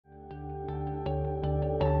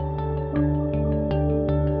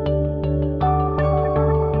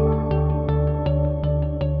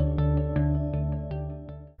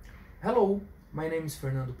name is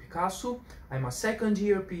Fernando Picasso. I'm a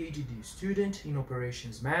second-year PhD student in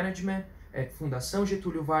Operations Management at Fundação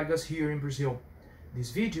Getúlio Vargas here in Brazil.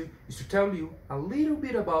 This video is to tell you a little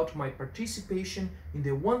bit about my participation in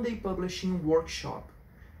the one-day publishing workshop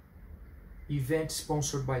event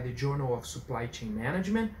sponsored by the Journal of Supply Chain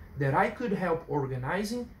Management that I could help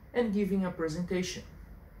organizing and giving a presentation.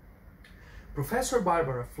 Professor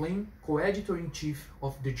Barbara Flynn, co-editor-in-chief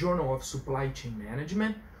of the Journal of Supply Chain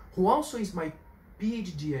Management, who also is my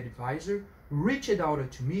PhD advisor, reached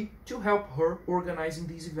out to me to help her organizing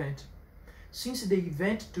this event. Since the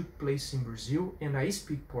event took place in Brazil and I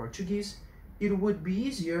speak Portuguese, it would be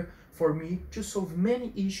easier for me to solve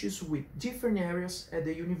many issues with different areas at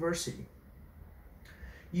the university.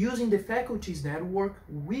 Using the faculty's network,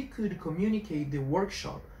 we could communicate the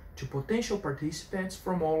workshop to potential participants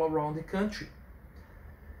from all around the country.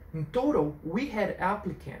 In total, we had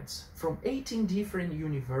applicants from 18 different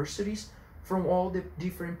universities from all the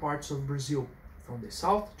different parts of Brazil, from the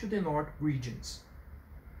south to the north regions.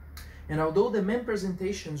 And although the main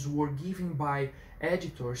presentations were given by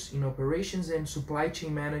editors in operations and supply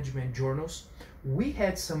chain management journals, we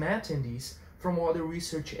had some attendees from other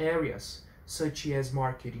research areas, such as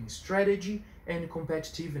marketing strategy and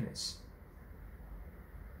competitiveness.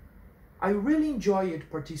 I really enjoyed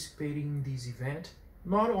participating in this event,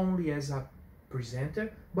 not only as a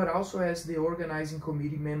presenter, but also as the organizing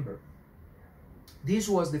committee member. This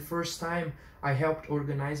was the first time I helped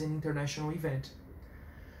organize an international event.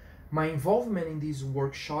 My involvement in this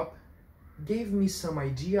workshop gave me some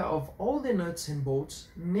idea of all the nuts and bolts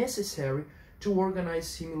necessary to organize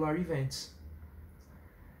similar events.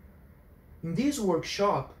 In this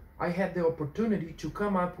workshop, I had the opportunity to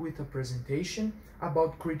come up with a presentation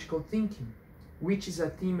about critical thinking, which is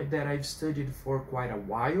a theme that I've studied for quite a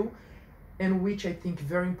while and which I think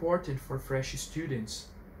very important for fresh students.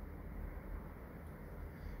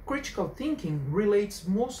 Critical thinking relates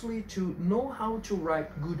mostly to know how to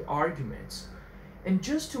write good arguments. And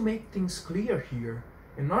just to make things clear here,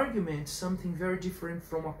 an argument is something very different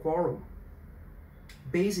from a quarrel.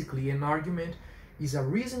 Basically, an argument is a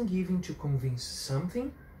reason given to convince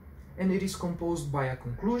something, and it is composed by a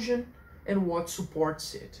conclusion and what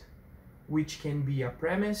supports it, which can be a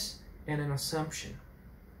premise and an assumption.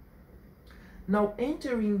 Now,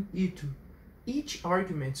 entering into each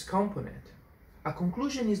argument's component, a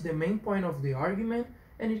conclusion is the main point of the argument,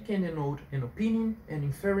 and it can denote an opinion, an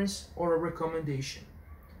inference, or a recommendation.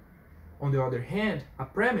 On the other hand, a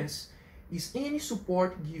premise is any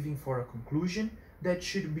support given for a conclusion that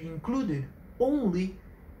should be included only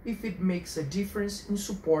if it makes a difference in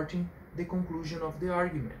supporting the conclusion of the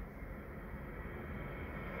argument.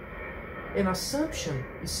 An assumption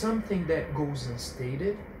is something that goes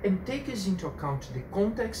unstated and takes into account the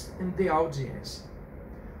context and the audience.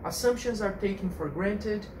 Assumptions are taken for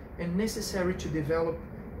granted and necessary to develop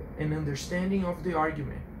an understanding of the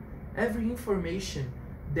argument. Every information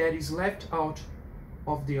that is left out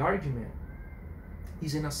of the argument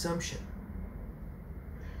is an assumption.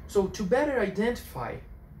 So to better identify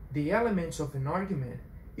the elements of an argument,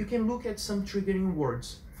 you can look at some triggering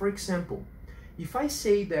words. For example, if I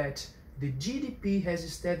say that the GDP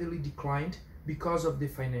has steadily declined because of the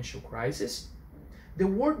financial crisis, the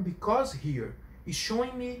word "because" here is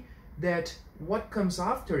showing me that what comes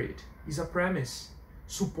after it is a premise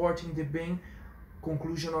supporting the main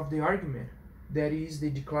conclusion of the argument, that is the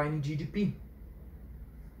decline in GDP.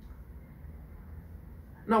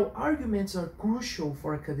 Now, arguments are crucial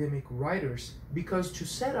for academic writers because to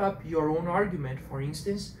set up your own argument, for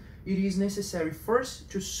instance, it is necessary first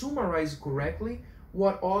to summarize correctly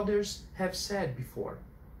what others have said before.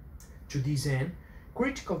 To this end,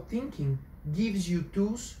 critical thinking gives you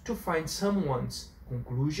tools to find someone's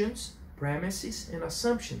conclusions, premises, and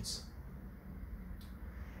assumptions.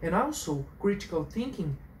 And also, critical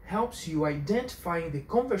thinking helps you identify the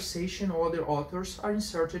conversation other authors are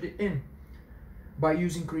inserted in. By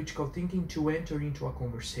using critical thinking to enter into a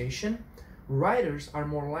conversation, writers are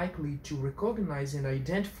more likely to recognize and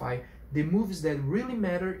identify the moves that really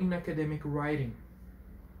matter in academic writing.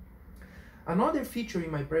 Another feature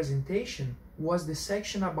in my presentation was the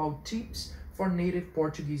section about tips for native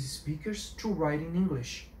Portuguese speakers to write in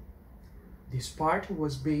English. This part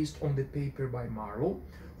was based on the paper by Marlowe,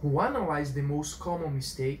 who analyzed the most common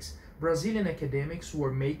mistakes Brazilian academics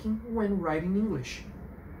were making when writing English.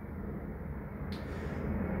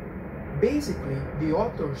 Basically, the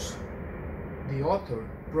author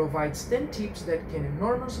provides 10 tips that can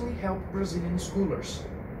enormously help Brazilian scholars.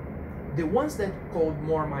 The ones that called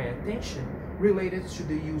more my attention related to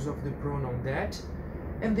the use of the pronoun that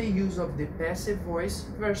and the use of the passive voice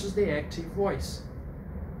versus the active voice.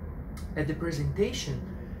 At the presentation,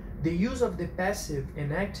 the use of the passive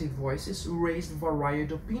and active voices raised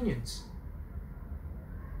varied opinions.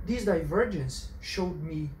 This divergence showed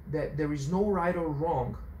me that there is no right or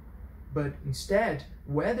wrong, but instead,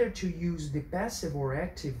 whether to use the passive or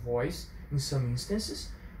active voice in some instances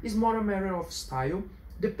is more a matter of style,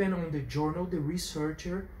 depending on the journal the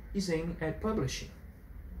researcher is aiming at publishing.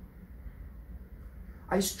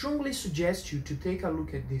 I strongly suggest you to take a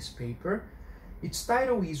look at this paper. Its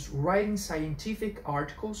title is Writing Scientific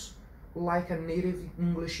Articles Like a Native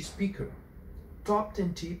English Speaker, Top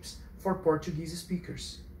 10 Tips for Portuguese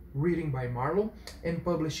Speakers, written by Marlowe and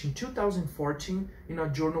published in 2014 in a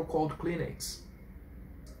journal called Clinics.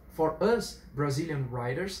 For us Brazilian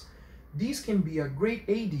writers, this can be a great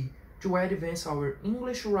aid to advance our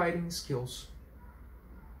English writing skills.